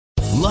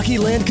Lucky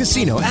Land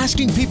Casino,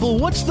 asking people,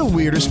 what's the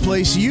weirdest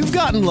place you've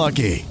gotten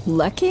lucky?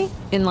 Lucky?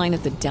 In line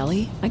at the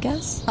deli, I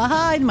guess?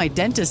 Aha, in my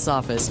dentist's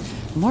office.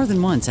 More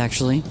than once,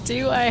 actually.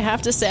 Do I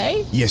have to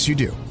say? Yes, you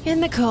do. In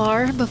the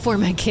car before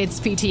my kids'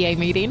 PTA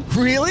meeting.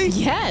 Really?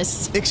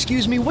 Yes.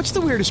 Excuse me, what's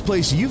the weirdest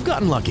place you've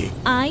gotten lucky?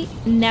 I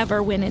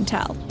never win and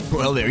tell.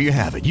 Well, there you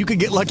have it. You can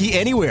get lucky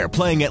anywhere,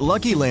 playing at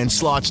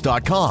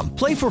LuckyLandSlots.com.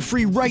 Play for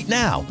free right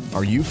now.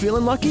 Are you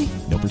feeling lucky?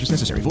 No purchase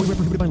necessary. Void where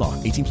prohibited by law.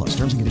 18 plus.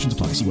 Terms and conditions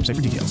apply. See website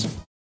for details.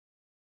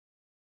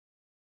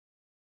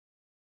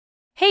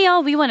 Hey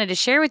y'all, we wanted to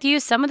share with you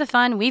some of the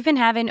fun we've been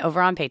having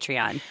over on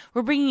Patreon.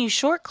 We're bringing you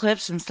short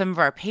clips from some of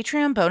our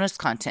Patreon bonus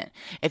content.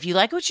 If you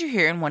like what you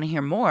hear and want to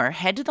hear more,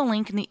 head to the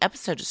link in the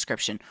episode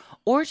description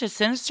or to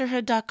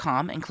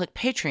sinisterhood.com and click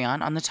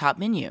Patreon on the top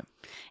menu.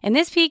 In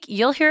this peek,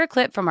 you'll hear a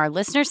clip from our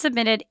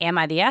listener-submitted Am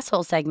I the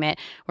Asshole segment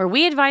where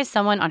we advise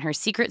someone on her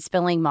secret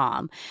spilling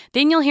mom.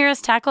 Then you'll hear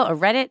us tackle a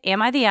Reddit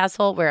Am I the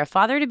Asshole where a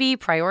father-to-be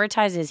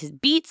prioritizes his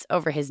beats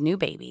over his new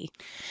baby.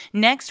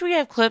 Next, we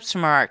have clips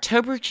from our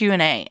October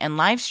Q&A and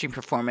live stream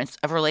performance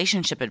of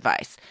relationship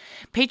advice.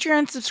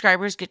 Patreon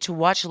subscribers get to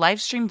watch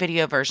live stream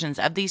video versions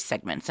of these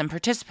segments and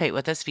participate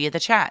with us via the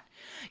chat.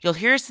 You'll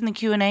hear us in the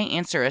Q&A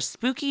answer a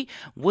spooky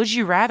would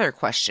you rather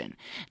question.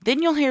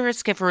 Then you'll hear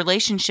us give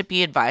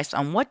relationshipy advice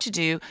on what to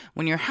do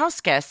when your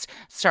house guests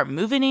start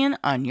moving in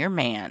on your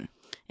man.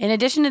 In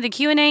addition to the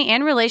Q&A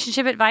and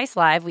Relationship Advice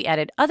Live, we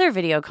added other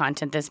video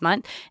content this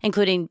month,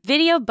 including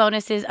video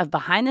bonuses of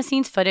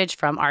behind-the-scenes footage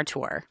from our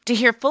tour. To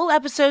hear full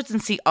episodes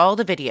and see all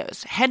the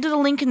videos, head to the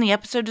link in the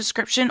episode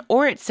description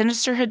or at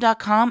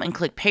sinisterhood.com and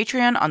click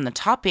Patreon on the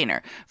top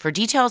banner for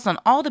details on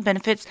all the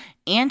benefits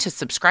and to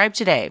subscribe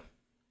today.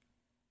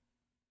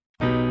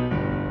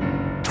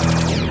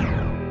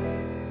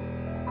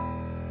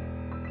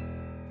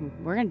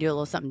 We're going to do a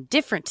little something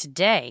different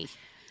today.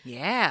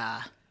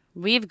 Yeah.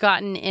 We've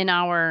gotten in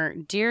our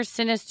Dear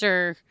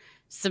Sinister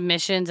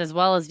submissions as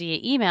well as via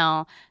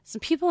email, some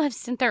people have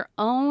sent their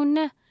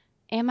own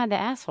Am I the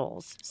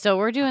Assholes? So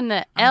we're doing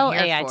the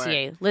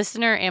LAITA,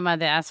 listener Am I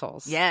the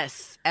Assholes?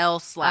 Yes, L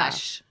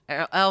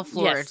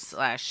forward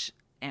slash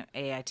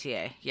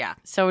AITA. Yeah.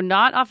 So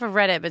not off of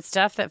Reddit, but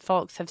stuff that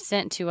folks have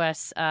sent to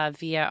us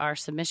via our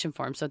submission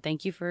form. So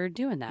thank you for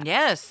doing that.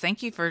 Yes.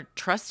 Thank you for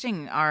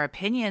trusting our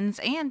opinions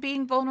and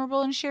being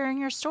vulnerable and sharing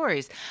your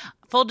stories.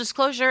 Full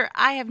disclosure,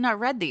 I have not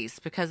read these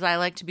because I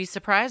like to be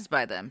surprised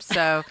by them.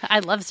 So I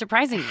love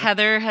surprising you.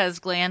 Heather has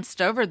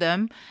glanced over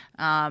them.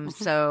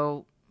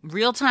 So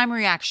real-time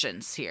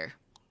reactions here.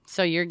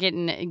 So you're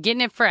getting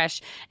it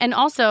fresh. And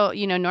also,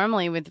 you know,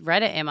 normally with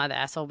Reddit Am I the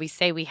Asshole, we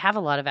say we have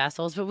a lot of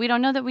assholes, but we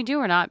don't know that we do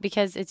or not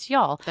because it's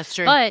y'all. That's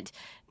true. But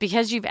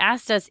because you've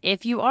asked us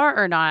if you are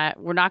or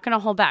not, we're not going to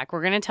hold back.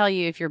 We're going to tell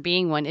you if you're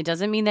being one. It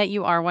doesn't mean that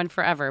you are one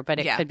forever, but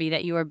it could be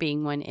that you are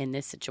being one in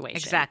this situation.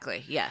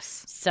 Exactly.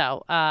 Yes.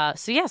 So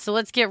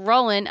let's get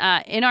rolling.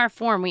 In our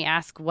form, we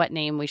ask what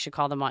name we should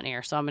call them on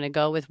air. So I'm going to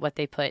go with what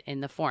they put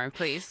in the form.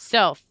 Please.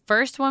 So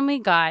first one we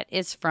got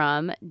is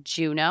from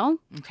Juno.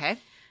 Okay.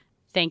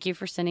 Thank you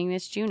for sending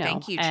this, Juno.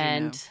 Thank you, Juno.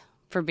 And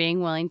for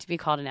being willing to be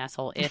called an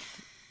asshole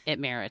if it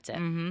merits it.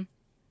 Mm-hmm.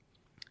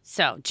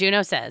 So,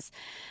 Juno says,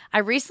 I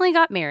recently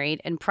got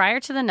married, and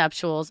prior to the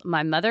nuptials,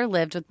 my mother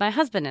lived with my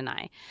husband and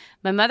I.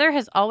 My mother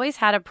has always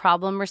had a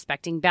problem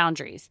respecting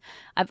boundaries.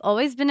 I've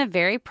always been a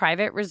very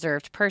private,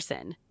 reserved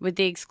person, with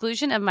the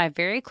exclusion of my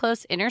very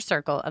close inner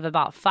circle of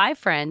about 5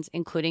 friends,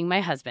 including my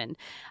husband.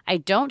 I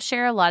don't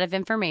share a lot of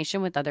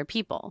information with other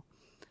people.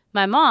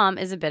 My mom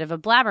is a bit of a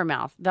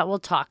blabbermouth that will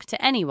talk to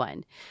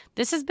anyone.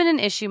 This has been an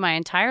issue my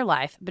entire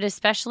life, but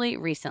especially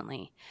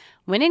recently.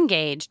 When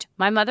engaged,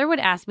 my mother would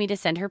ask me to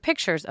send her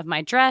pictures of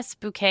my dress,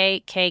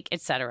 bouquet, cake,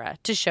 etc.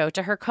 to show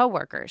to her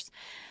coworkers.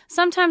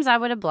 Sometimes I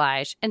would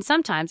oblige, and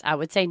sometimes I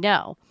would say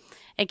no.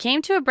 It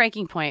came to a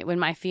breaking point when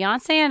my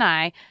fiance and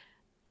I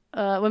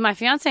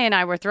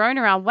were throwing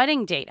around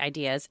wedding date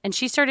ideas, and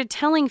she started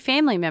telling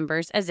family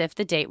members as if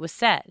the date was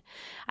set.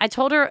 I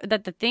told her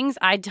that the things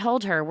I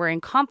told her were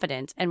in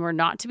confidence and were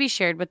not to be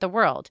shared with the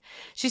world.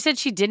 She said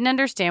she didn't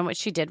understand what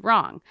she did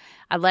wrong.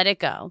 I let it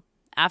go.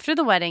 After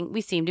the wedding,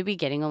 we seemed to be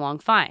getting along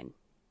fine.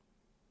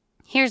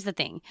 Here's the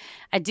thing.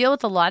 I deal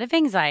with a lot of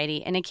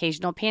anxiety and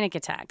occasional panic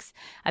attacks.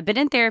 I've been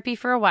in therapy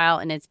for a while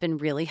and it's been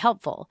really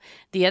helpful.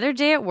 The other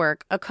day at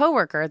work, a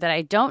coworker that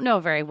I don't know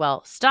very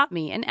well stopped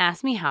me and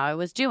asked me how I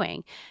was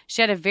doing.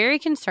 She had a very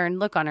concerned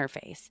look on her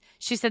face.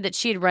 She said that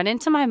she had run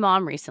into my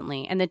mom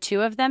recently and the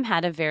two of them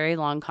had a very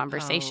long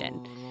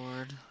conversation. Oh,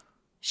 Lord.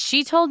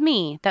 She told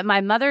me that my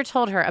mother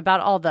told her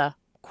about all the,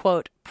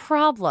 quote,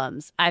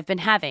 problems I've been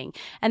having,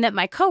 and that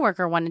my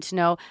coworker wanted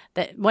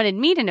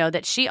me to know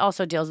that she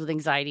also deals with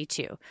anxiety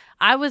too.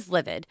 I was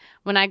livid.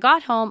 When I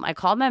got home, I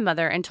called my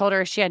mother and told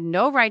her she had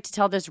no right to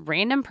tell this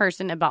random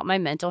person about my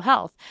mental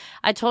health.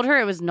 I told her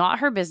it was not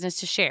her business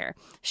to share.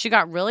 She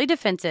got really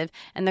defensive,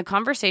 and the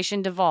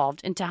conversation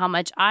devolved into how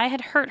much I had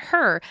hurt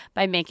her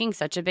by making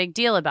such a big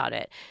deal about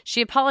it.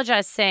 She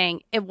apologized,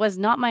 saying, it was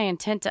not my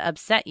intent to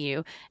upset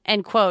you,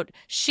 and, quote,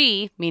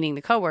 she, meaning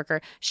the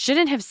coworker,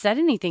 shouldn't have said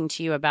anything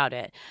to you about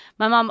it.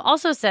 My mom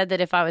also said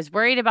that if I was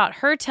worried about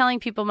her telling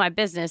people my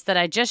business, that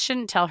I just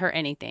shouldn't tell her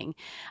anything.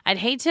 I'd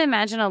hate to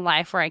imagine a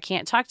life where I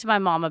can't talk to my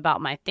mom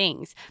about my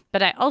things,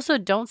 but I also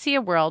don't see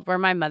a world where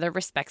my mother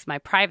respects my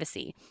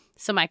privacy.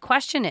 So my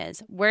question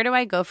is, where do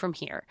I go from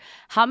here?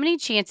 How many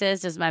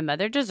chances does my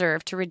mother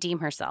deserve to redeem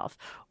herself?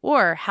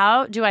 Or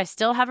how do I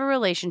still have a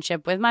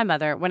relationship with my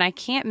mother when I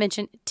can't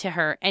mention to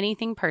her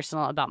anything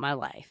personal about my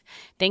life?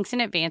 Thanks in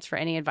advance for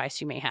any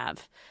advice you may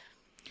have.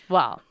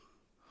 Well,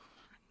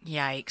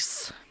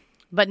 Yikes.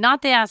 but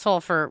not the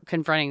asshole for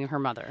confronting her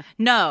mother.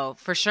 No,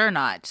 for sure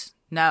not.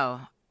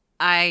 No.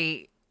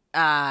 If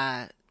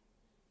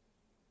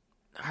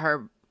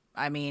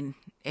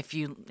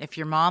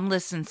your mom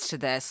listens to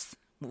this,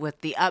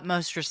 with the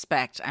utmost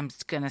respect, I'm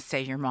going to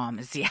say your mom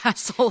is the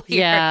asshole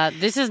here. Yeah,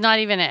 this is not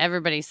even an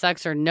everybody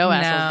sucks or no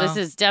assholes.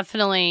 This is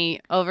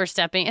definitely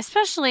overstepping,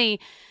 especially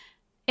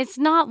it's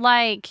not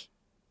like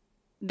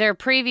their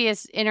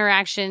previous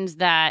interactions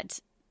that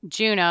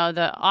Juno,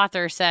 the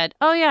author, said,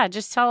 oh yeah,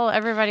 just tell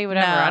everybody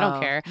whatever. I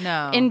don't care.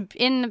 No.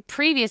 In the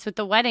previous with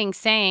the wedding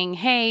saying,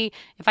 hey,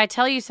 if I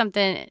tell you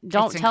something,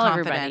 don't tell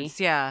everybody.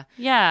 Yeah.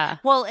 Yeah.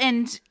 Well,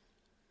 and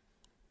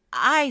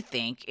I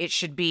think it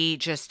should be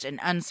just an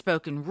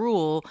unspoken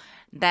rule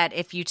that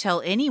if you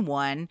tell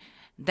anyone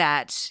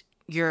that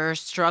you're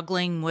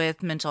struggling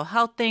with mental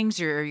health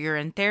things or you're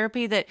in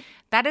therapy,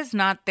 that is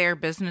not their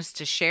business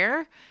to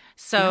share.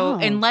 So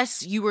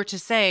unless you were to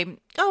say,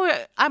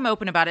 oh, I'm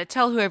open about it,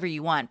 tell whoever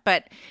you want.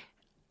 But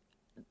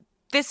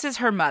this is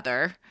her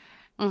mother.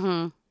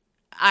 Mm-hmm.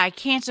 I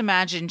can't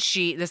imagine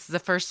this is the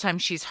first time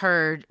she's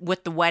heard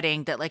with the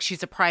wedding that like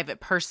she's a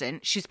private person.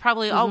 She's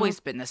probably always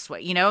been this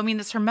way. You know, I mean,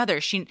 it's her mother.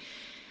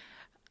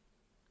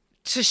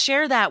 To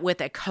share that with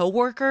a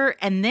coworker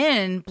and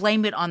then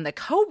blame it on the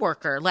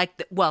coworker,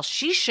 like, well,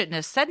 she shouldn't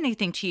have said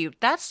anything to you.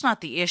 That's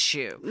not the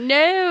issue.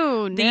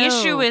 No. The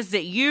issue is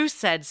that you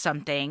said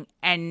something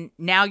and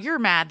now you're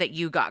mad that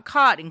you got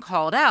caught and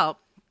called out.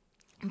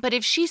 But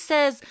if she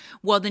says,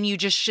 well, then you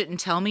just shouldn't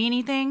tell me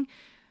anything,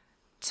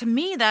 to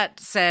me, that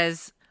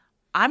says,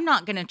 I'm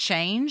not going to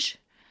change.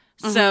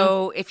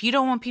 So if you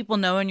don't want people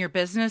knowing your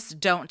business,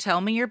 don't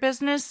tell me your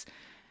business.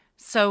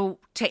 So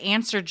to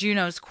answer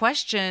Juno's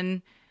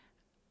question,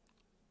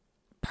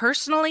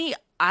 personally,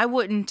 I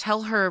wouldn't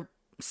tell her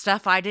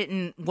stuff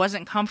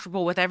wasn't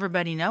comfortable with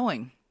everybody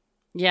knowing.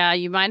 Yeah,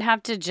 you might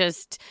have to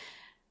just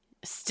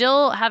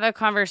still have a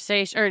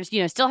conversation or,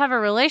 still have a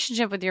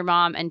relationship with your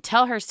mom and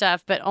tell her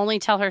stuff, but only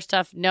tell her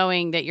stuff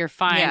knowing that you're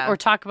fine or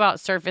talk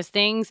about surface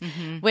things,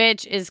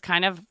 which is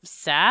kind of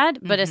sad,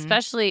 but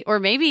especially, or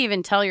maybe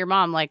even tell your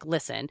mom, like,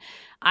 listen,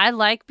 I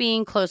like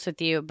being close with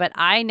you, but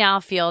I now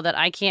feel that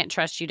I can't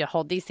trust you to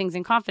hold these things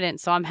in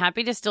confidence. So I'm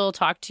happy to still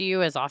talk to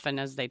you as often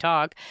as they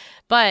talk,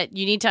 but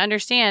you need to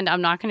understand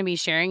I'm not going to be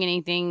sharing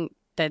anything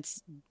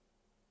that's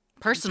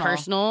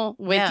personal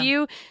with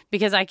you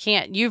because I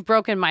can't. You've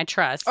broken my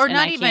trust, or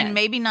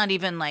maybe not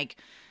even like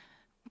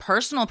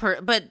personal,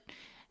 but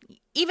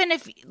even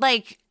if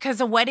like,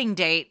 because a wedding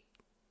date,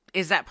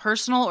 is that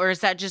personal or is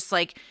that just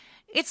like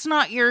it's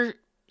not your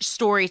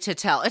story to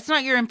tell? It's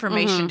not your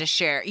information to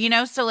share.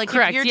 So like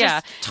correct, if you're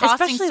just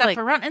tossing stuff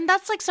around, and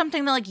that's like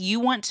something that like you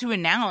want to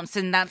announce,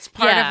 and that's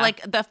part of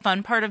like the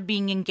fun part of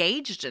being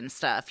engaged and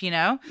stuff.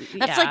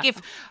 That's like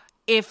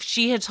if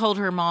she had told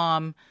her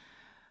mom,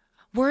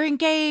 we're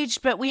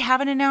engaged, but we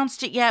haven't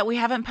announced it yet. We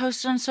haven't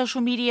posted on social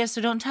media,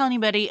 so don't tell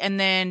anybody. And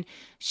then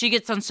she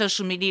gets on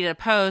social media to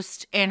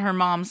post, and her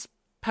mom's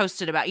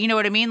posted about, you know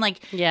what I mean?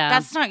 Like,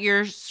 that's not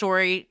your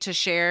story to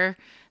share.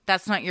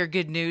 That's not your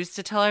good news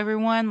to tell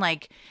everyone.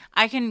 Like,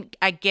 I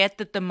get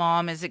that the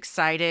mom is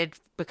excited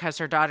because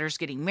her daughter's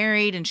getting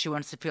married and she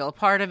wants to feel a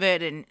part of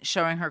it and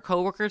showing her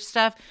coworkers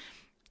stuff.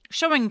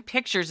 Showing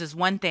pictures is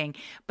one thing,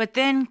 but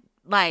then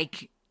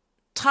like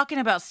talking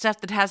about stuff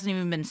that hasn't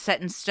even been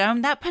set in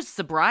stone, that puts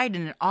the bride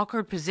in an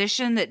awkward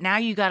position that now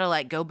you got to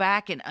like go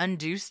back and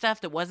undo stuff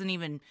that wasn't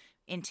even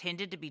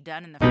intended to be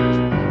done in the first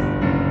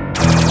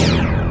place.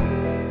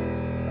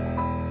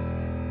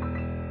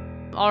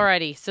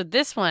 Alrighty, so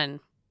this one.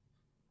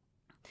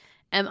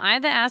 Am I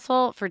the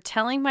asshole for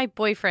telling my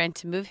boyfriend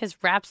to move his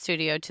rap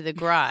studio to the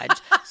garage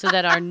so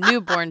that our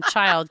newborn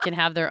child can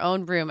have their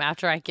own room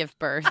after I give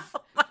birth?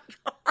 Oh my God.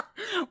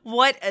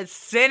 What a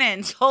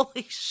sentence.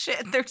 Holy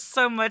shit. There's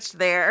so much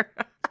there.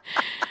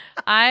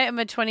 I am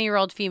a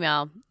 20-year-old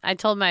female. I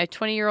told my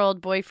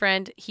 20-year-old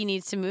boyfriend he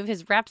needs to move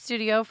his rap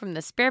studio from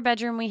the spare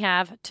bedroom we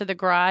have to the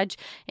garage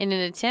in an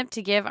attempt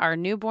to give our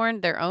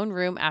newborn their own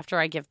room after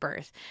I give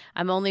birth.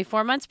 I'm only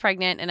 4 months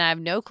pregnant, and I have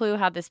no clue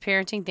how this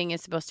parenting thing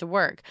is supposed to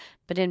work.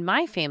 But in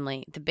my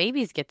family, the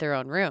babies get their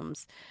own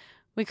rooms.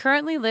 We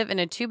currently live in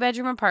a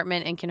 2-bedroom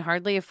apartment and can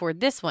hardly afford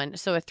this one,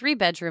 so a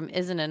 3-bedroom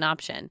isn't an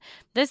option.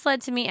 This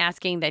led to me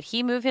asking that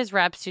he move his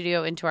rap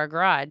studio into our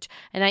garage,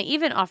 and I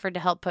even offered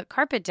to help put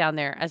carpet down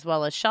there, as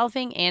well as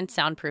shelving and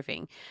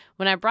soundproofing.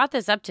 When I brought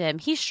this up to him,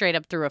 he straight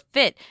up threw a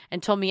fit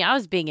and told me I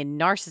was being a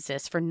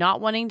narcissist for not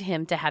wanting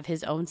him to have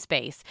his own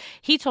space.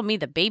 He told me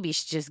the baby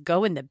should just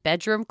go in the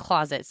bedroom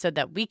closet so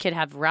that we could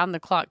have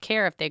round-the-clock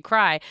care if they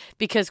cry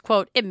because,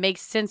 quote, it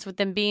makes sense with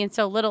them being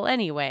so little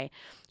anyway.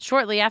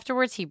 Shortly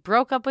afterwards, he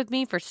broke up with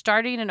me for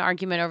starting an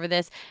argument over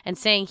this and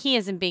saying he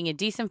isn't being a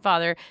decent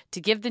father to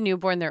give the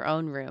newborn their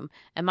own room.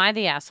 Am I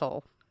the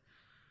asshole?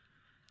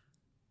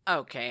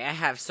 Okay, I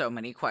have so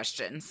many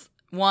questions.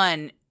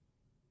 One,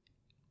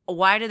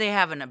 why do they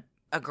have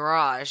a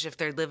garage if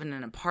they live in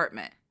an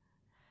apartment?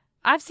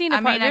 I've seen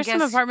there's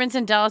some apartments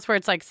in Dallas where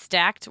it's like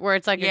stacked, where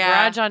it's like a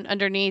garage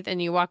underneath and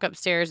you walk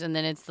upstairs and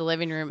then it's the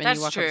living room and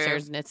you walk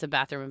upstairs and it's a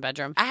bathroom and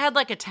bedroom. I had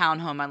like a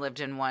townhome I lived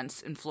in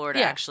once in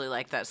Florida actually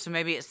like that. So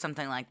maybe it's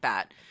something like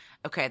that.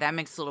 Okay, that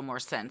makes a little more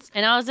sense.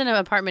 And I was in an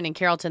apartment in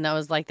Carrollton that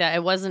was like that.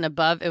 It wasn't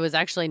above. It was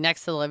actually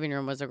next to the living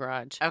room was a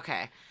garage.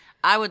 Okay.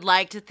 I would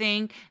like to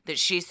think that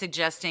she's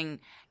suggesting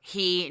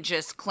he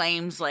just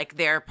claims like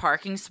their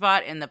parking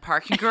spot in the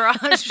parking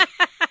garage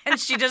and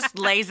she just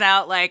lays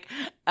out like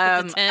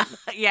an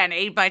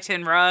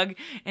 8x10 rug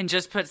and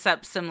just puts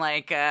up some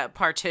like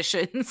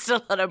partitions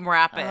to let him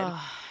wrap it.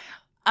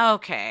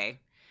 Okay.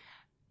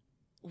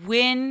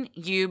 When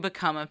you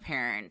become a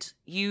parent,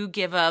 you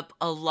give up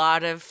a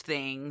lot of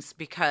things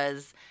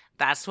because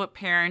that's what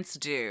parents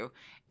do.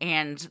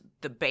 And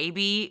the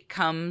baby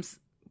comes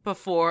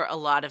before a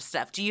lot of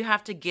stuff. Do you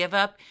have to give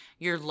up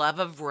your love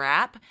of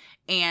rap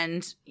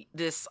and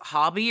this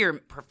hobby or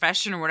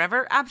profession or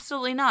whatever?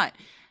 Absolutely not.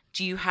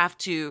 Do you have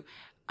to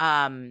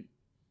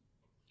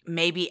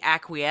maybe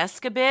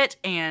acquiesce a bit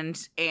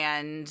and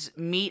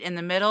meet in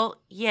the middle?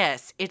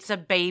 Yes, it's a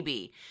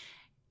baby.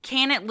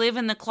 Can it live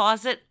in the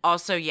closet?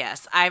 Also,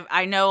 yes.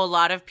 I know a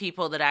lot of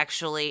people that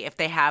actually, if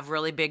they have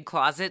really big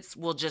closets,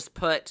 will just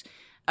put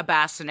a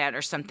bassinet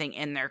or something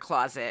in their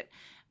closet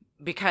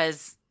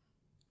because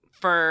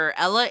for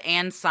Ella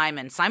and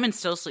Simon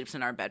still sleeps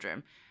in our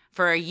bedroom.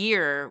 For a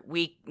year,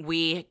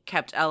 we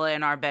kept Ella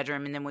in our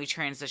bedroom, and then we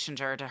transitioned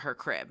her to her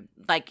crib.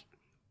 Like,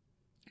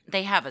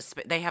 they have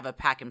a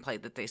pack and play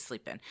that they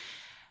sleep in.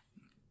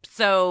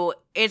 So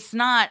it's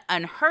not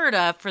unheard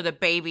of for the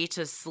baby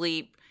to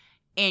sleep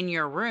in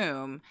your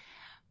room,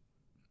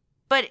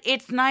 but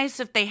it's nice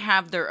if they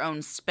have their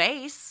own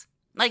space.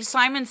 Like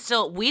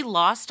we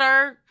lost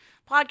our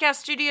podcast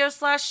studio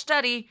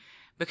 /study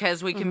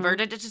because we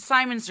converted it to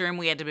Simon's room.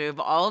 We had to move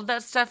all of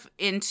that stuff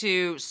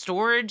into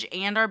storage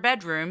and our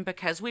bedroom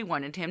because we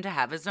wanted him to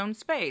have his own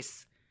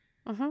space.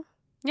 Mm-hmm.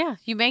 Yeah,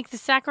 you make the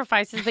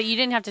sacrifices, but you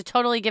didn't have to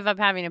totally give up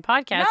having a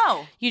podcast.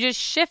 No. You just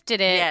shifted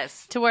it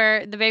to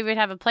where the baby would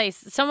have a place.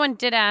 Someone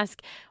did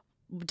ask,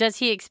 does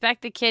he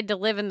expect the kid to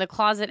live in the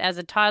closet as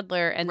a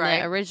toddler? And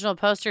the original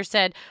poster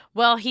said,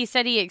 well, he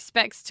said he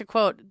expects to,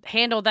 quote,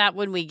 handle that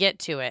when we get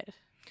to it.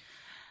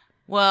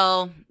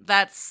 Well,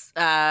 that's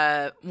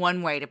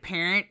one way to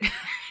parent.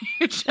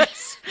 You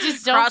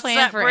just don't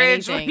plan for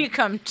anything when you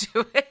come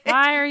to it.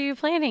 Why are you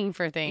planning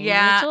for things?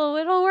 Yeah.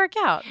 It'll work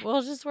out.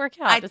 We'll just work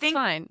out. It's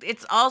fine.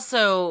 It's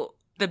also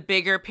the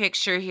bigger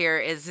picture here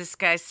is this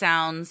guy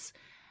sounds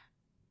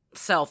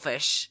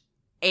selfish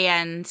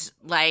and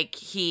like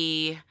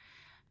he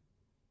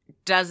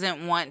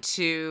doesn't want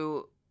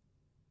to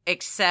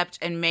accept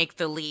and make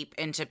the leap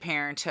into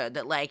parenthood,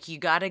 that like you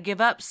got to give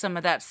up some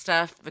of that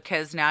stuff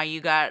because now you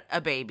got a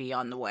baby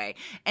on the way,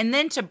 and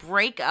then to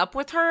break up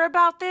with her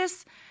about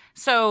this.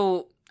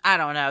 So I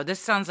don't know, this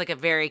sounds like a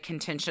very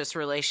contentious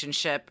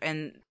relationship,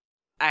 and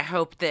I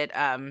hope that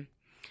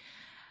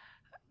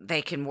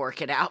they can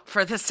work it out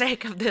for the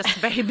sake of this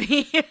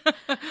baby.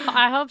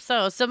 I hope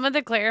so. Some of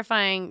the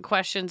clarifying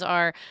questions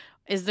are,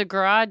 is the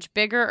garage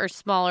bigger or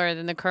smaller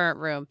than the current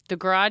room? The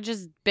garage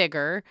is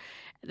bigger.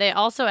 They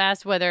also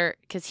asked whether,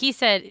 because he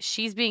said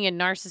she's being a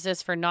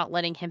narcissist for not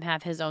letting him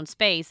have his own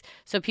space.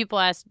 So people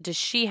asked, does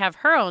she have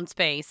her own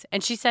space?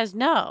 And she says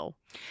no.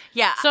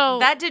 Yeah, so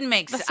that didn't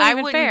make sense. I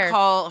wouldn't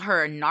call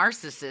her a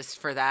narcissist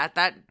for that.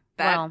 That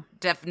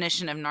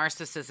definition of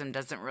narcissism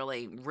doesn't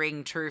really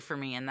ring true for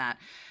me in that.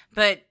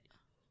 But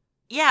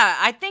yeah,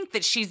 I think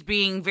that she's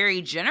being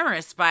very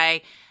generous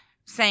by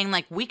saying,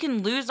 like, we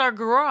can lose our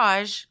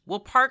garage. We'll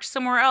park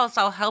somewhere else.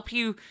 I'll help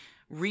you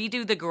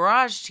redo the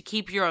garage to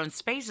keep your own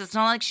space. It's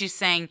not like she's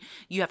saying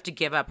you have to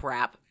give up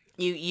rap.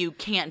 You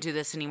can't do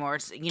this anymore.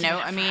 It's,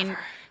 I mean,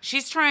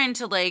 she's trying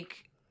to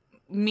like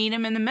meet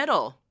him in the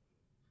middle.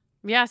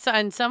 Yeah. So,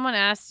 and someone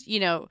asked,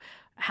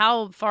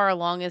 how far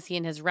along is he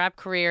in his rap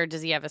career?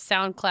 Does he have a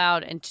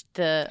SoundCloud? And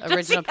the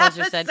original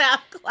poster said,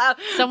 SoundCloud?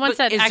 Someone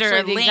said, is actually, there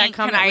a the link? exact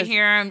comment Can I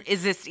hear him?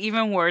 Is this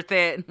even worth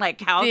it? Like,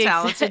 how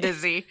talented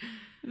is he?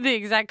 The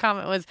exact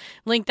comment was,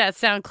 link that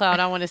SoundCloud.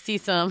 I want to see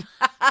some.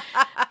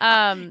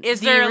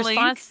 Is there a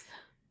link?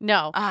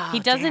 No. Oh, he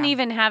doesn't damn.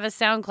 even have a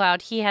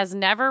SoundCloud. He has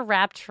never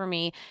rapped for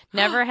me,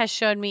 never has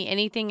showed me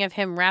anything of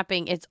him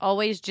rapping. It's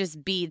always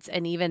just beats,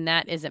 and even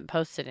that isn't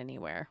posted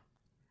anywhere.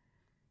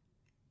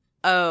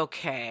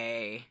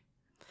 Okay.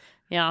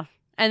 Yeah.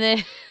 And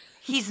then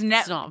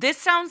this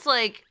sounds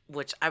like,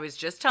 which I was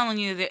just telling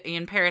you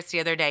in Paris the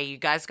other day, you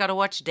guys got to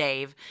watch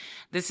Dave.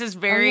 This is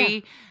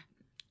very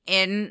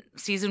in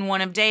season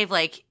 1 of Dave,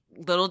 like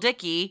Little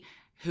Dicky,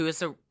 who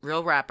is a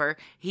real rapper,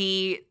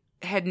 he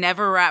had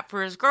never rapped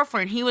for his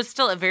girlfriend. He was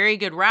still a very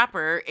good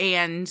rapper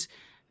and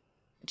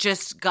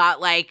just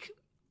got like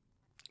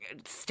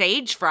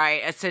stage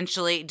fright,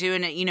 essentially,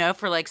 doing it, you know,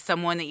 for like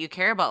someone that you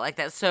care about like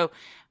that. So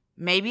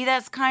maybe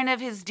that's kind of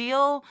his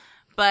deal,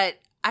 but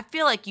I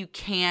feel like you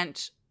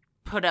can't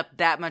put up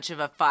that much of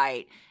a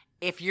fight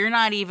if you're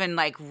not even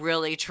like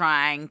really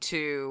trying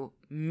to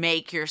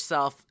make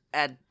yourself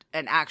an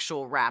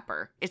actual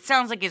rapper. It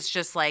sounds like it's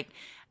just like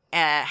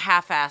a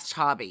half-assed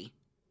hobby.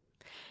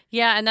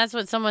 Yeah, and that's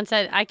what someone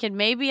said. I could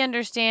maybe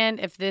understand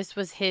if this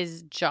was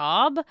his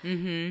job,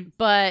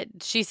 but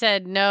she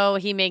said, no,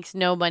 he makes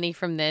no money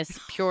from this.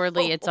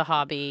 Purely, it's a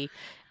hobby.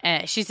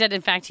 She said,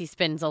 in fact, he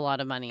spends a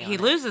lot of money on it. He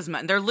loses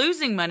money. They're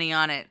losing money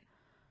on it.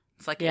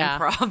 It's like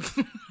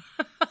improv.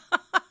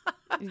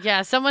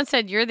 Yeah, someone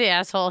said, you're the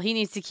asshole. He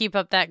needs to keep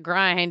up that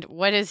grind.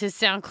 What is his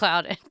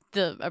SoundCloud? And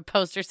the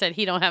poster said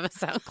he don't have a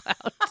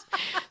SoundCloud.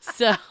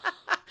 So...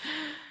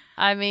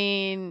 I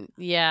mean,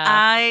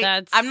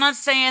 yeah. I'm not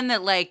saying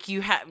that like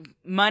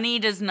money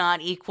does not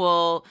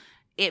equal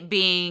it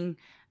being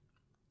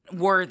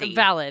worthy,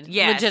 valid,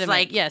 legitimate.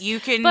 Like yes, you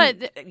can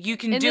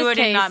do it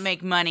and not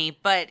make money,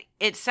 but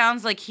it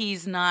sounds like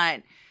he's not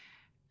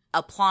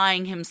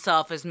applying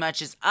himself as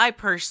much as I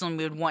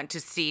personally would want to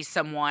see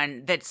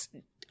someone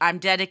I'm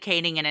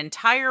dedicating an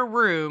entire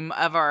room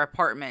of our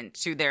apartment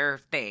to their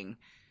thing.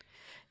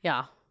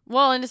 Yeah,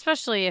 well, and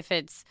especially if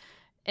it's.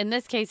 In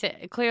this case,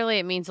 clearly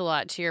it means a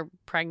lot to your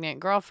pregnant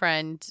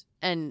girlfriend,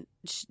 and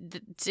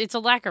it's a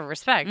lack of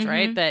respect,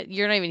 right? That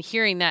you're not even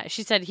hearing that.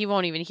 She said he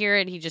won't even hear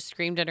it. He just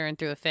screamed at her and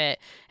threw a fit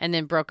and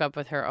then broke up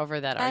with her over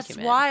that argument.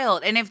 That's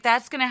wild. And if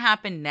that's going to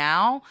happen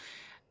now,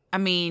 I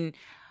mean,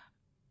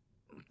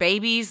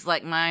 babies,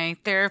 like my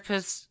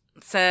therapist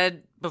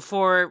said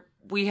before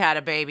we had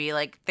a baby,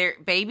 like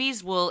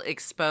babies will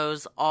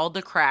expose all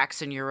the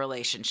cracks in your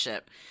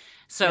relationship.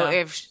 So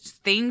if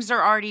things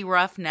are already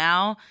rough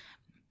now,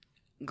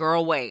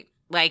 girl, wait.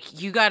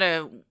 Like, you got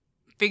to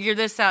figure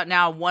this out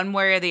now one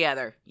way or the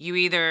other. You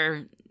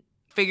either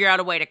figure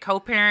out a way to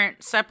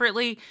co-parent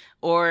separately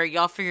or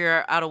y'all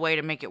figure out a way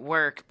to make it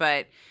work.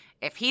 But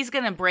if he's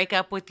going to break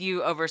up with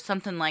you over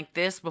something like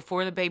this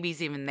before the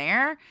baby's even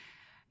there,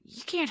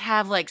 you can't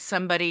have, like,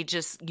 somebody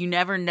just, you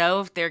never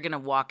know if they're going to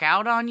walk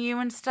out on you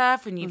and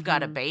stuff, and you've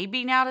got a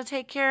baby now to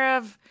take care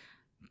of.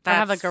 I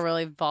have, like, a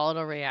really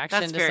volatile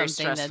reaction to very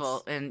something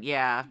stressful, and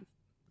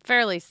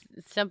fairly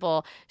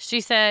simple. She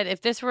said,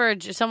 if this were,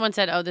 someone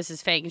said, oh, this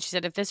is fake. And she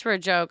said, if this were a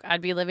joke,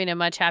 I'd be living a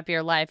much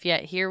happier life.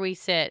 Yet here we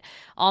sit.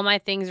 All my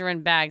things are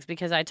in bags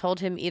because I told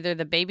him either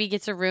the baby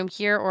gets a room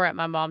here or at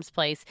my mom's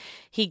place.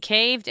 He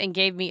caved and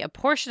gave me a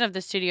portion of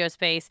the studio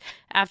space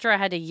after I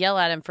had to yell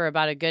at him for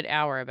about a good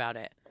hour about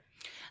it.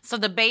 So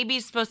the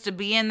baby's supposed to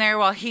be in there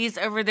while he's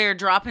over there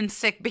dropping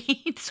sick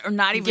beats, or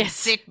not even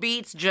sick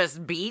beats,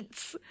 just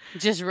beats.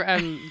 Just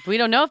we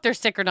don't know if they're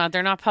sick or not.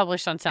 They're not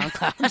published on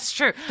SoundCloud. That's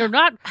true. They're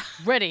not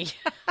ready.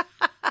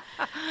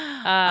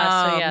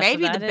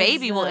 Maybe the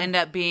baby will end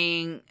up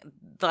being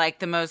like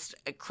the most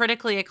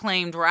critically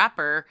acclaimed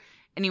rapper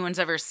anyone's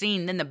ever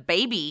seen. Then the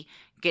baby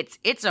gets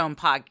its own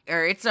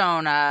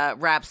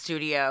rap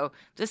studio.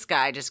 This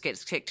guy just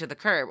gets kicked to the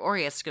curb, or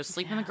he has to go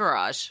sleep in the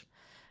garage.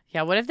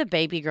 Yeah, what if the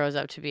baby grows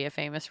up to be a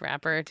famous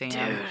rapper? Damn.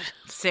 Dude.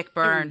 Sick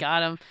burn.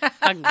 Got him.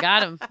 Fucking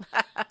got him.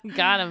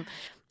 Got him.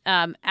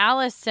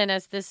 Alice sent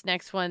us this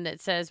next one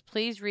that says,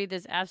 please read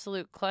this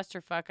absolute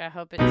clusterfuck. I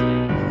hope it's fake.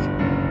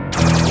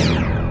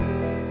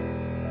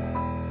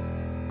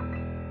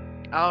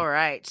 All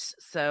right.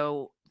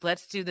 So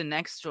let's do the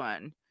next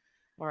one.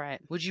 All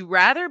right. Would you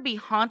rather be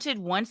haunted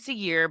once a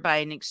year by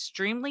an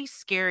extremely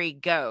scary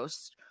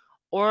ghost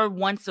or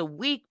once a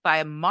week by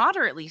a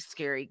moderately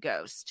scary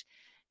ghost?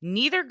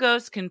 Neither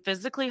ghost can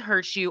physically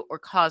hurt you or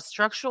cause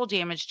structural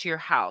damage to your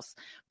house,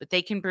 but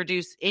they can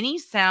produce any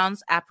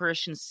sounds,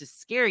 apparitions to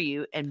scare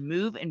you and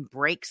move and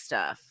break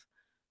stuff.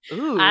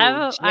 Ooh,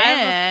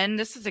 Jen,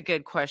 this is a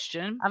good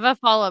question. I have a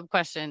follow-up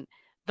question.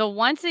 The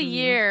once a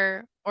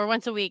year or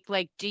once a week,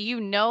 like, do you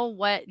know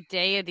what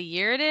day of the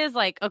year it is?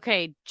 Like,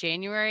 okay,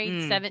 January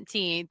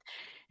 17th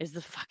is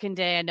the fucking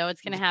day. I know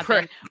it's going to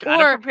happen.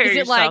 Or is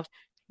it like,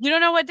 you don't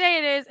know what day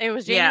it is? It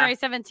was January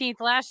 17th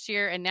last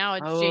year, and now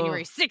it's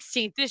January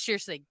 16th this year,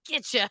 so they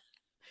get you.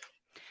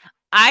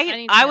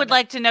 I would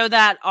like to know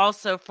that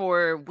also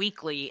for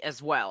weekly as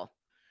well.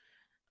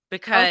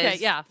 Because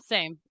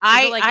same.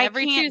 I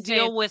every can't Tuesday,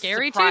 deal with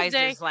Scary surprises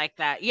Tuesday. like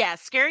that. Yeah,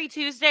 Scary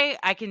Tuesday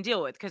I can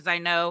deal with because I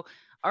know,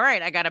 all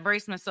right, I got to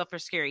brace myself for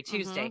Scary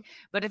Tuesday.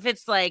 But if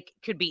it's like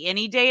could be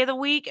any day of the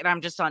week and I'm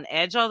just on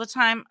edge all the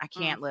time, I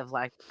can't live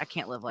like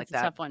It's that.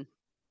 a tough one.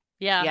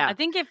 Yeah, I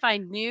think if I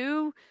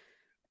knew,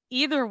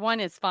 either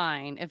one is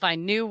fine. If I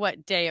knew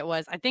what day it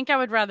was, I think I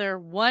would rather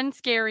one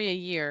scary a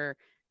year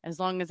as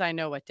long as I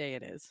know what day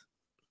it is.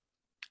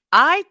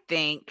 I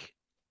think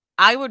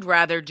I would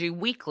rather do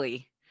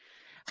weekly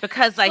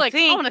because I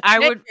think I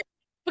would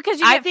because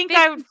you I think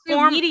I would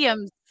form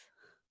mediums.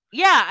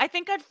 Yeah, I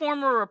think I'd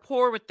form a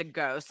rapport with the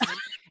ghost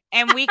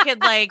and we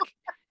could like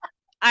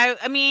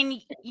I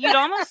mean, you'd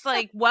almost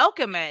like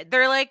welcome it.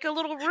 They're like a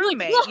little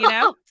roommate, you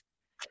know?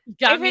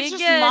 Got If me it's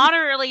just again.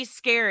 moderately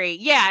scary,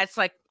 yeah, it's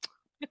like,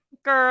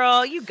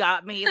 girl, you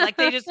got me. Like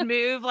they just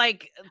move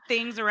like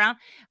things around.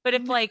 But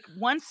if like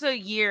once a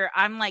year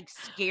I'm like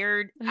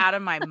scared out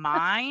of my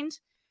mind,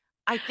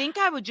 I think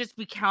I would just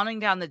be counting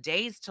down the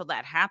days till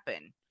that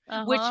happened.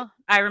 Which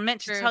I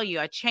meant to tell you,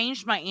 I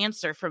changed my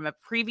answer from a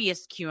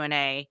previous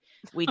Q&A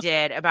we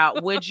did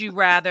about would you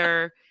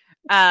rather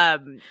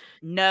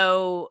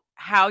know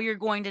how you're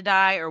going to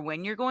die or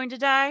when you're going to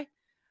die.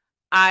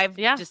 I've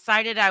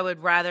decided I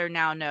would rather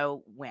now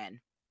know when.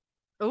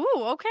 Ooh,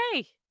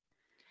 okay.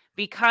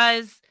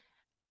 Because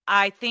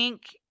I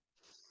think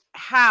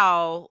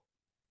how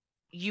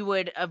you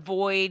would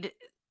avoid.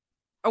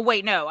 Oh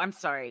wait, no, I'm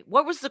sorry.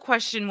 What was the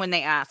question when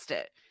they asked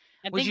it?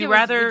 Would you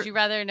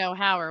rather know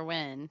how or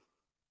when?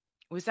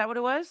 Was that what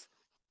it was?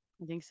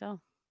 I think so.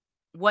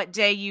 What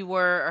day you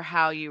were or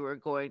how you were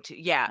going to.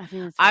 Yeah.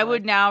 I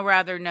would now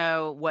rather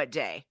know what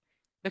day.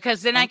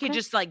 Because then I could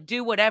just like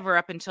do whatever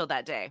up until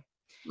that day.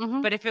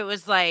 Mm-hmm. But if it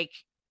was like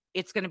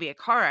it's going to be a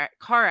car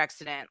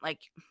accident, like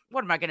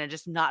what am I going to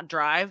just not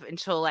drive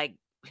until like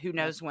who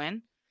knows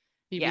when?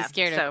 You'd be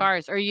scared of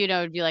cars, or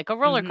it'd be like a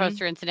roller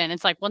coaster incident.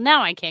 It's like, well,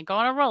 now I can't go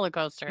on a roller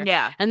coaster.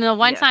 Yeah. And then the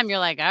one time you're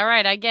like, all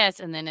right, I guess,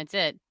 and then it's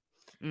it.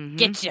 Mm-hmm.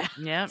 Get you.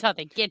 Yeah. That's how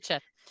they get you.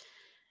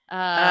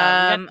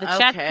 The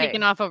chat's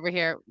taking off over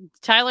here.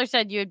 Tyler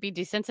said you would be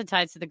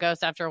desensitized to the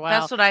ghost after a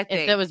while. That's what I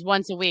think. If it was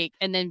once a week.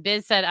 And then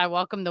Biz said, I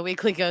welcome the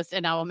weekly ghost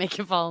and I will make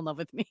you fall in love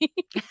with me.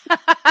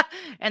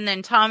 And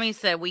then Tommy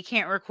said, we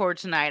can't record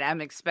tonight.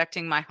 I'm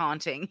expecting my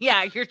haunting.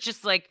 Yeah, you're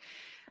just like,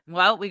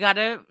 well, we got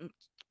to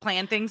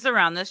plan things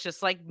around this,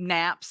 just like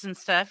naps and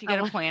stuff. You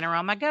got to plan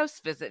around my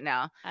ghost visit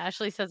now.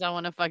 Ashley says, I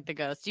want to fuck the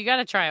ghost. You got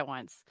to try it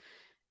once.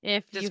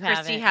 Does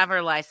Christy have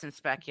her license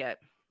back yet?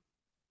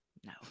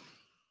 No.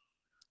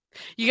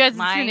 You guys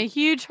have seen a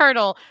huge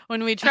hurdle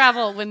when we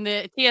travel, when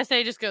the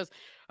TSA just goes,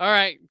 all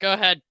right, go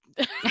ahead.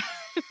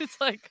 It's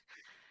like,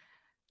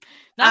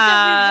 not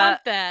that we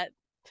want that.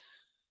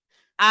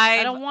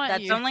 I don't want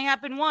that's only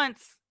happened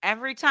once.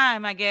 Every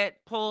time I get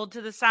pulled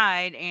to the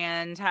side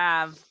and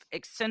have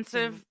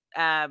extensive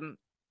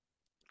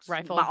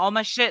rifle, all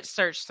my shit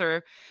searched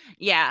through.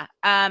 Yeah.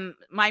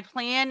 My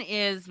plan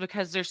is,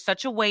 because there's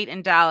such a wait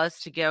in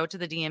Dallas to go to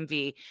the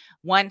DMV,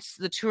 once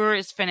the tour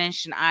is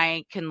finished and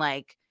I can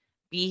like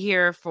be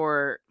here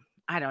for,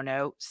 I don't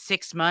know,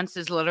 6 months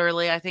is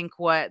literally, I think,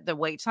 what the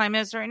wait time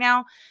is right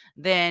now,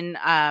 then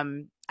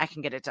I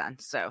can get it done.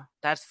 So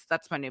that's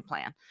my new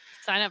plan.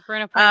 Sign up for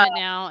an appointment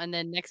now, and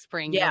then next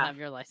spring you'll have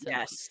your license.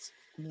 Yes.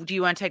 Do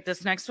you want to take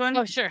this next one?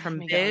 Oh, sure. From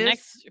Biz?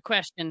 Next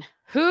question.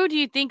 Who do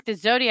you think the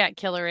Zodiac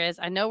killer is?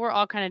 I know we're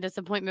all kind of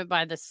disappointed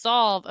by the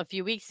solve a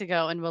few weeks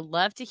ago and would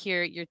love to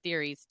hear your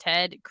theories.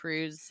 Ted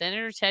Cruz,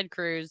 Senator Ted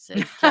Cruz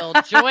has killed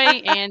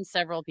Joy and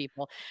several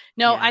people.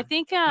 No, I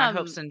think my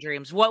hopes and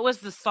dreams. What was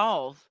the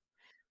solve?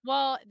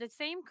 Well, the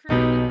same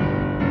crew.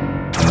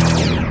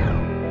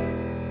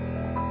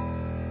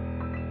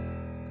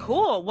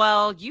 Cool.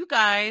 Well, you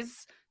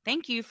guys,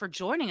 thank you for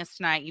joining us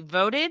tonight. You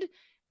voted.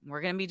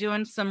 We're going to be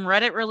doing some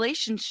Reddit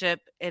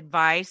relationship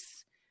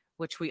advice,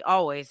 which we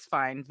always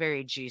find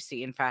very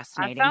juicy and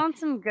fascinating. I found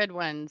some good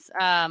ones.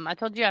 I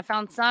told you I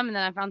found some, and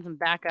then I found some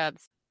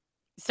backups.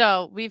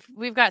 So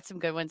we've got some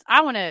good ones.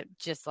 I want to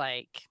just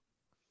like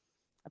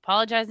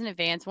apologize in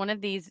advance. One of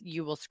these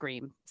you will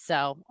scream.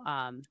 So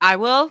I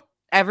will.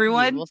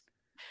 Everyone.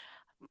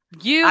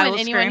 You and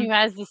anyone who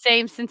has the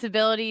same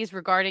sensibilities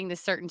regarding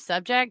this certain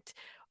subject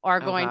are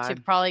going to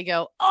probably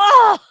go,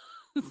 oh!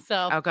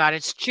 So, oh God,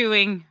 it's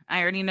chewing.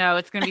 I already know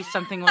it's going to be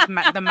something with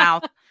the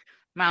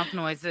mouth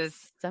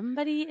noises.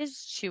 Somebody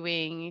is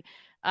chewing.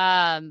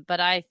 But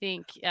I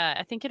think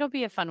it'll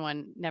be a fun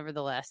one.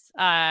 Nevertheless,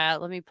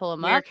 let me pull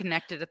them up. We're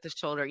connected at the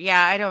shoulder.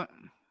 Yeah,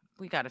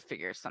 we got to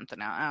figure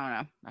something out. I don't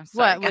know. I'm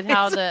sorry, what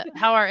with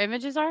how our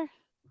images are?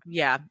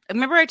 Yeah.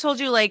 Remember I told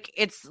you like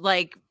it's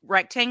like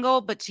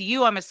rectangle, but to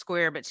you I'm a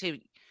square,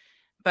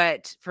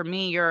 but for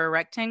me you're a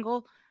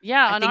rectangle.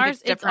 Yeah, on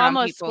ours it's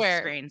almost square.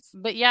 Screens.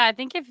 But yeah, I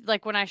think if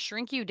like when I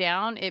shrink you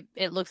down,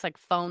 it looks like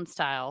phone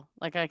style.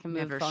 Like I can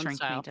move phone shrink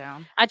style. Me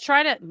down. I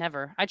try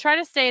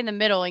to stay in the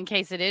middle in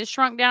case it is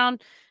shrunk down,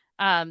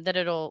 that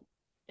it'll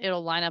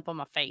line up on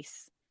my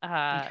face.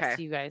 So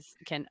you guys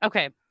can.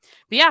 Okay.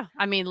 But yeah,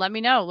 I mean, let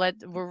me know.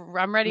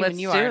 I'm ready when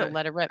you are to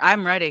let it rip.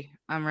 I'm ready.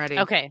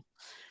 Okay.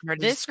 I'm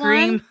ready to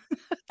scream.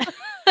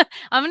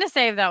 I'm going to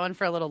save that one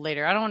for a little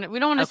later. We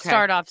don't want to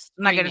start off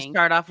screaming. I'm not going to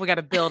start off. We got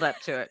to build up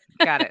to it.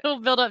 Got it. We'll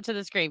build up to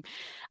the scream.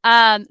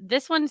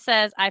 This one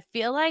says, I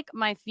feel like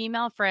my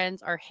female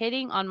friends are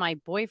hitting on my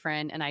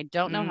boyfriend and I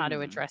don't know how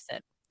to address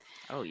it.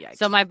 Oh, yeah.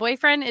 So my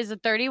boyfriend is a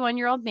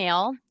 31-year-old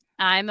male.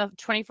 I'm a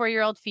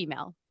 24-year-old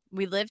female.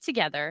 We live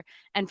together.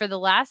 And for the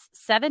last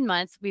 7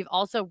 months, we've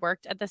also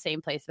worked at the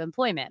same place of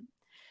employment.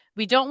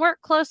 We don't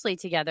work closely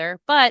together,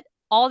 but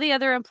all the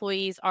other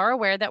employees are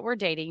aware that we're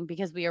dating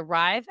because we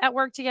arrive at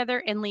work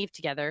together and leave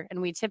together,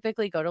 and we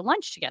typically go to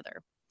lunch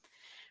together.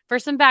 For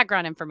some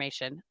background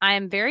information, I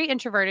am very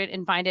introverted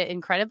and find it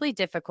incredibly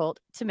difficult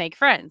to make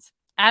friends.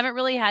 I haven't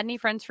really had any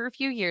friends for a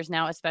few years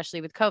now,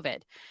 especially with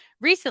COVID.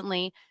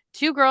 Recently,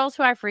 2 girls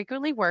who I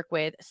frequently work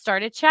with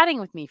started chatting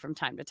with me from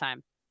time to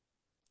time.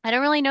 I don't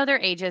really know their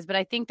ages, but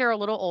I think they're a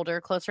little older,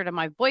 closer to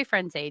my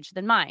boyfriend's age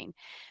than mine.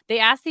 They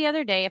asked the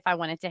other day if I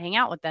wanted to hang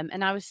out with them,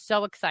 and I was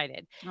so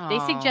excited. They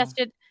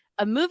suggested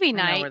a movie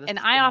night, and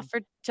I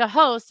offered to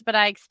host, but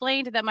I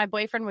explained that my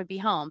boyfriend would be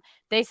home.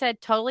 They said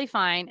totally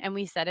fine, and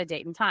we set a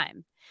date and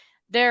time.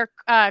 They're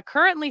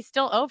currently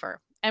still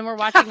over, and we're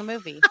watching a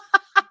movie.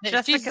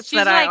 Jessica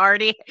said,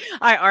 like,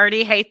 I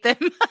already hate them.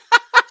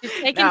 She's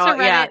taken to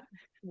Reddit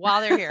while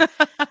they're here.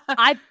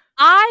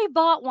 I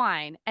bought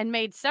wine and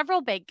made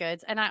several baked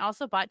goods, and I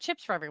also bought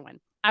chips for everyone.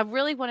 I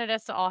really wanted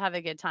us to all have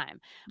a good time.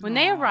 When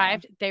they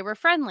arrived, they were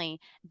friendly,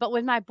 but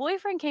when my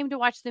boyfriend came to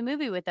watch the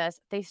movie with us,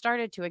 they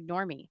started to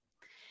ignore me.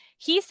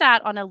 He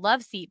sat on a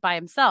love seat by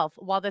himself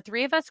while the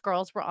 3 of us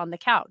girls were on the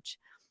couch.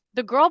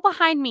 The girl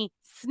behind me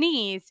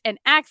sneezed and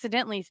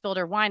accidentally spilled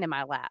her wine in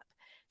my lap.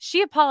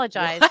 She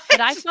apologized,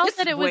 but I felt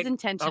that it was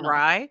intentional.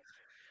 Awry?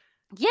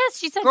 Yes,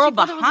 she said girl she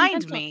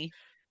behind me.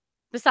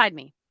 Beside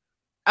me.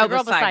 Oh,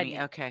 girl beside me.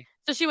 Okay.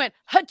 So she went,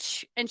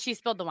 hutch, and she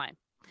spilled the wine.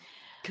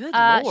 Good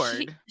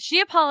Lord.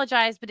 She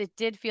apologized, but it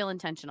did feel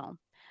intentional.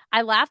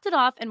 I laughed it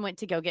off and went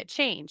to go get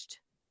changed.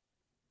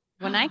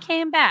 When I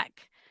came back,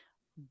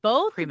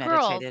 both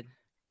girls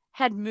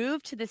had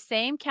moved to the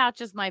same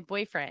couch as my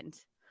boyfriend.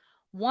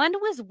 One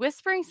was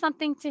whispering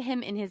something to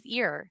him in his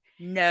ear.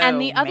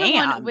 And the other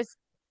one was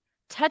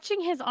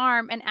touching his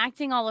arm and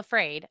acting all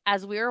afraid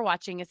as we were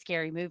watching a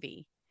scary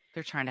movie.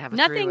 They're trying to have a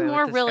Nothing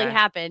more really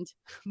happened.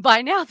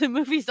 By now, the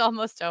movie's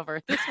almost over.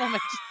 This woman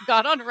just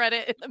got on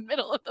Reddit in the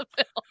middle of the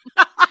film.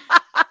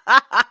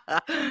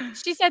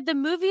 She said the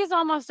movie is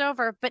almost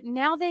over, but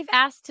now they've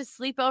asked to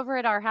sleep over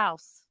at our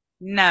house.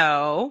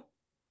 No.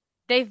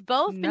 They've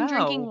both been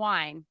drinking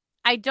wine.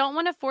 I don't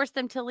want to force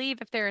them to leave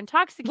if they're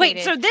intoxicated. Wait,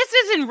 so this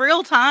is in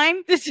real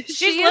time?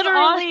 She's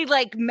literally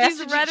like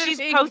messaging.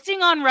 She's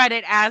posting on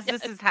Reddit as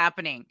this is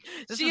happening.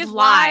 This is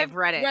live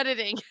Reddit.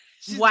 Redditing.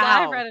 She's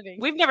live Redditing.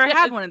 We've never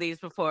had one of these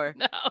before.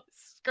 No,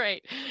 it's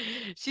great.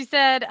 She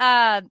said,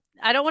 I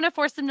don't want to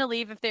force them to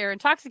leave if they're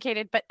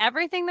intoxicated, but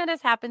everything that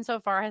has happened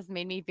so far has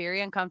made me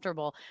very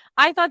uncomfortable.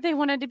 I thought they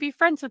wanted to be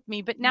friends with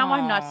me, but now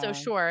I'm not so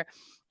sure.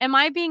 Am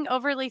I being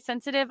overly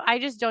sensitive? I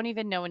just don't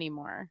even know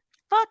anymore.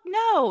 Fuck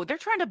no. They're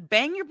trying to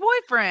bang your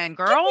boyfriend,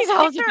 girl.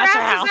 Get their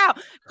asses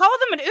out. Call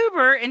them an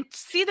Uber and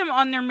see them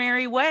on their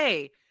merry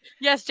way.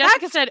 Yes,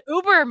 Jessica said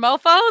Uber,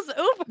 mofos.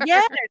 Uber.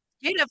 Yes,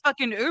 get a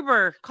fucking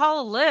Uber.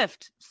 Call a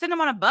Lyft. Send them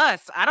on a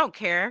bus. I don't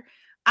care.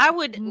 I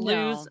would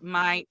lose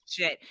my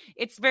shit.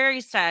 It's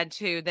very sad,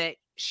 too, that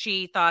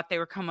she thought they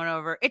were coming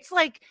over. It's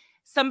like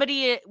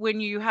somebody,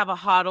 when you have a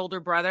hot older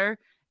brother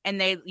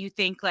and you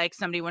think like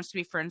somebody wants to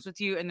be friends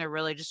with you and they're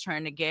really just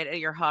trying to get at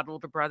your hot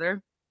older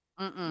brother.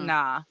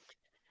 Nah.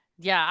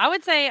 Yeah, I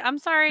would say, I'm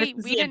sorry.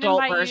 We didn't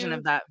invite version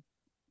of that.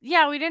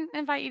 Yeah, we didn't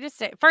invite you to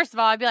stay. First of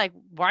all, I'd be like,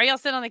 why are y'all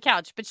sitting on the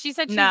couch? But she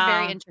said she's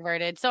very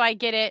introverted. So I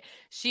get it.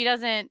 She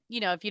doesn't,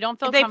 if you don't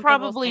feel they comfortable. They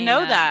probably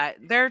know that.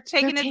 They're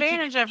taking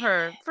advantage of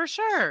her for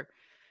sure.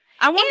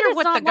 I wonder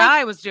what the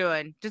guy was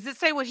doing. Does it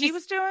say what he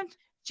was doing?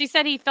 She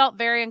said he felt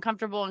very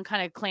uncomfortable and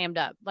kind of clammed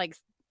up, like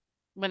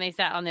when they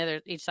sat on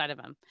each side of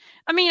him.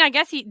 I mean, I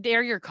guess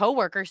they're your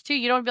coworkers too.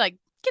 You don't be like,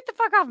 get the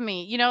fuck off of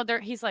me.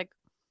 He's like,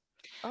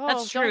 oh,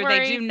 that's true. Worry.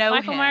 They do know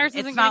Michael him. Myers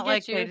it's not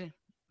like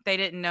they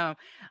didn't know.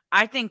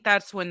 I think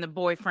that's when the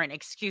boyfriend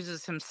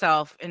excuses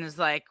himself and is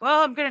like,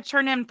 well, I'm going to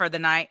turn in for the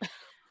night.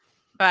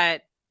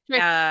 But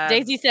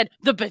Daisy said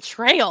the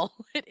betrayal.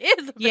 It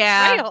is a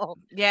betrayal.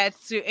 Yeah,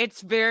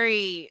 it's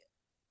very,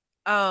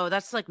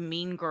 that's like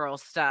Mean Girl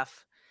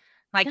stuff.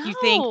 Like you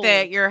think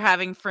that you're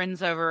having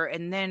friends over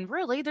and then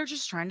really they're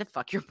just trying to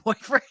fuck your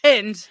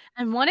boyfriend.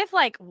 And what if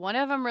like one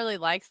of them really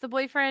likes the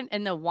boyfriend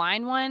and the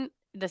wine one,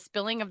 the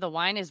spilling of the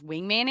wine is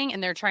wingmanning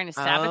and they're trying to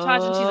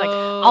sabotage and she's like,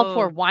 I'll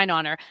pour wine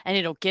on her and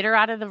it'll get her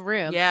out of the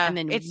room. Yeah. And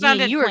then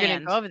you were going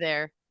to go over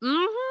there.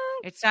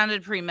 Mm-hmm. It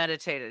sounded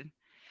premeditated.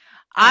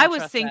 I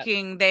was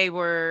thinking they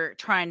were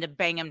trying to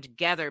bang them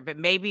together, but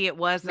maybe it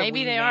was a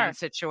wingman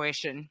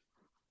situation.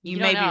 You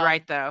may be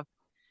right though.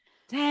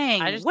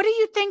 Dang. What do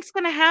you think's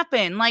going to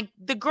happen? Like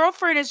the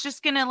girlfriend is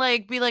just going to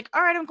like be like,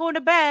 all right, I'm going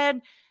to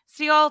bed.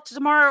 See y'all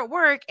tomorrow at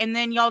work, and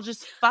then y'all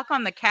just fuck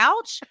on the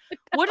couch?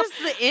 What is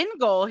the end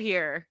goal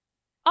here?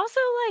 Also,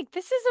 like,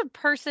 this is a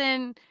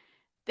person's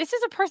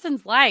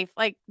life.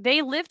 Like,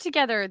 they live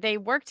together. They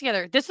work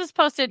together. This was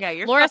posted. Yeah,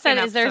 you're Laura said,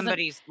 "Is there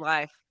somebody's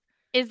life?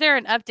 Is there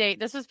an update?"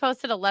 This was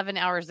posted 11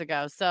 hours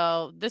ago.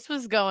 So this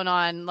was going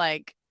on,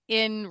 like,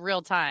 in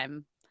real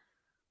time.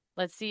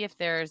 Let's see if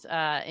there's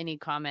any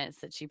comments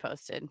that she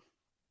posted.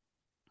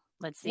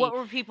 Let's see. What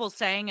were people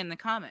saying in the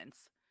comments?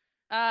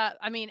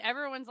 I mean,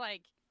 everyone's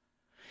like,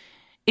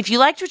 if you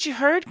liked what you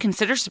heard,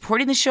 consider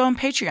supporting the show on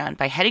Patreon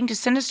by heading to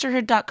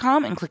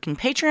Sinisterhood.com and clicking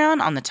Patreon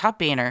on the top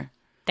banner.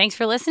 Thanks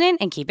for listening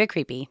and keep it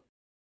creepy.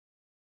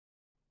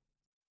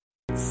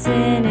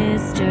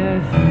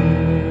 Sinisterhood.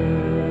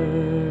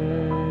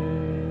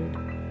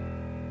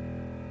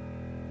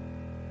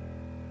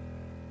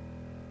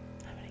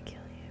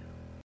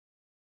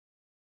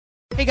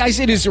 Hey guys,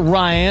 it is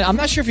Ryan. I'm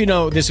not sure if you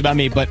know this about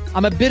me, but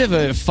I'm a bit of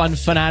a fun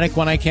fanatic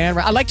when I can.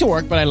 I like to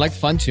work, but I like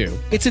fun too.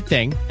 It's a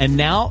thing. And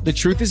now the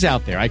truth is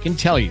out there. I can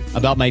tell you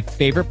about my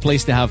favorite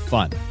place to have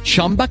fun.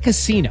 Chumba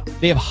Casino.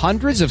 They have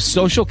hundreds of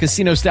social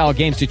casino style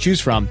games to choose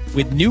from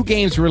with new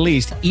games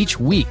released each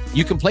week.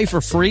 You can play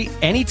for free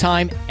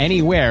anytime,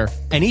 anywhere.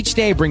 And each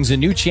day brings a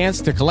new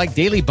chance to collect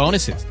daily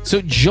bonuses. So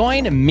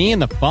join me in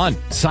the fun.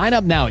 Sign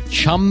up now at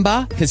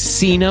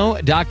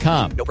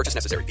ChumbaCasino.com. No purchase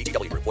necessary.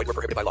 VGW Group. Void where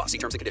prohibited by law. See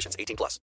terms and conditions. 18+.